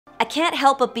can't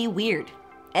help but be weird.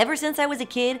 Ever since I was a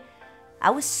kid, I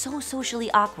was so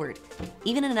socially awkward.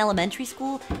 Even in elementary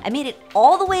school, I made it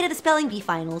all the way to the spelling bee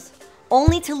finals,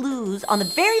 only to lose on the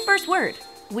very first word,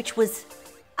 which was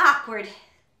awkward.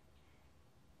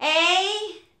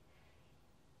 A-W-K-U.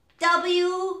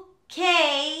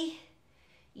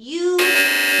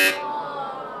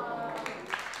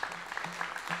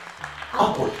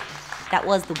 Awkward. That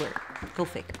was the word. Go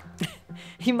figure.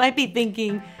 You might be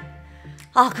thinking,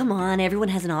 oh, come on, everyone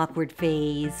has an awkward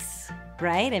phase,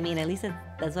 right? I mean, at least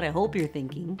that's what I hope you're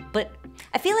thinking. But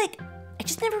I feel like I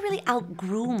just never really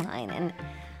outgrew mine. And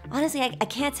honestly, I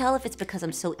can't tell if it's because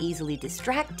I'm so easily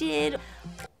distracted.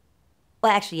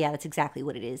 Well, actually, yeah, that's exactly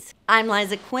what it is. I'm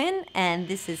Liza Quin, and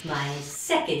this is my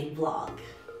second vlog.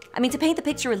 I mean, to paint the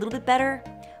picture a little bit better,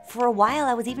 for a while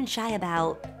I was even shy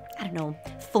about, I don't know,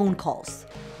 phone calls.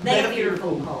 Negative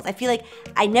phone calls. I feel like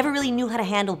I never really knew how to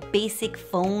handle basic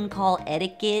phone call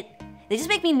etiquette. They just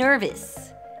make me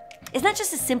nervous. It's not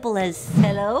just as simple as,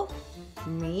 hello?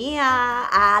 Mia,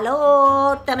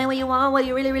 hello, tell me what you want, what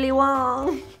you really, really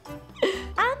want.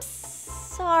 I'm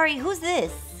sorry, who's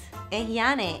this? Eh,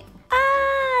 Yannick.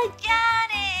 Ah,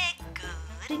 Yannick.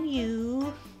 Good, and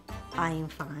you? I'm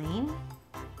fine.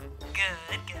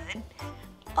 Good.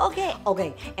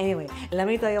 Okay. Anyway, let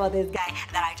me tell you about this guy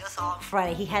that I just saw on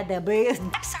Friday. He had the biggest...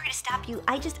 I'm sorry to stop you.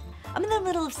 I'm in the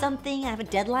middle of something I have a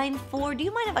deadline for. Do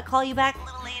you mind if I call you back a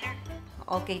little later?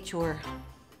 Okay, sure.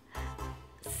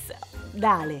 So,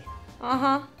 dale.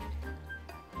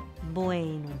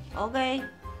 Bueno. Okay.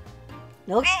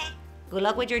 Good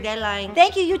luck with your deadline.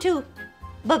 Thank you, you too.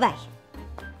 Bye-bye.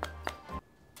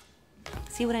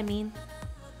 See what I mean?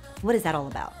 What is that all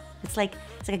about? It's like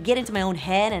I get into my own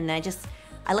head and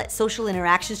I let social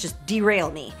interactions just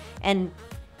derail me. And,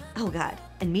 oh God,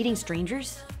 and meeting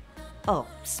strangers? Oh,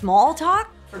 small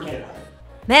talk? Forget about it.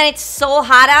 Man, it's so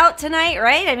hot out tonight,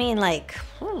 right? I mean, like,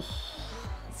 whew,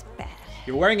 it's bad.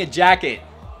 You're wearing a jacket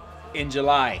in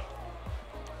July.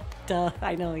 Duh,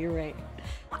 I know, you're right.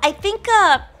 I think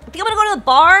I'm gonna go to the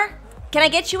bar. Can I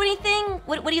get you anything?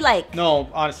 What do you like? No,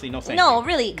 honestly, no thank you. No,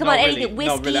 really, come on, anything.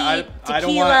 Whiskey, no, really, I don't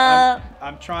tequila. want,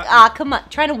 I'm trying. Come on,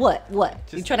 trying to what?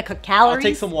 You trying to cook calories?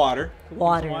 I'll take some water.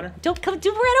 Water. Some water. Don't come,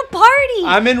 we're at a party.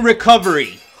 I'm in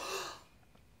recovery.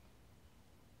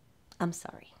 I'm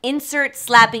sorry. Insert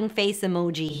slapping face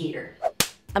emoji here.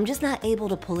 I'm just not able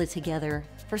to pull it together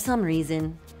for some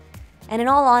reason. And in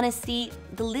all honesty,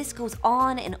 the list goes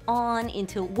on and on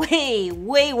into way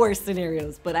worse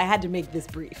scenarios, but I had to make this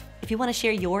brief. If you want to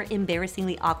share your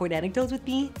embarrassingly awkward anecdotes with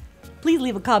me, please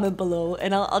leave a comment below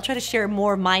and I'll try to share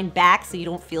more of mine back so you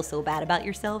don't feel so bad about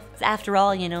yourself. 'Cause after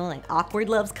all, you know, like awkward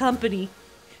loves company.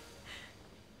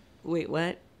 Wait,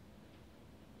 what?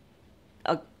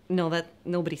 Oh, no,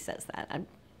 nobody says that. I'm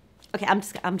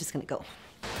just gonna go.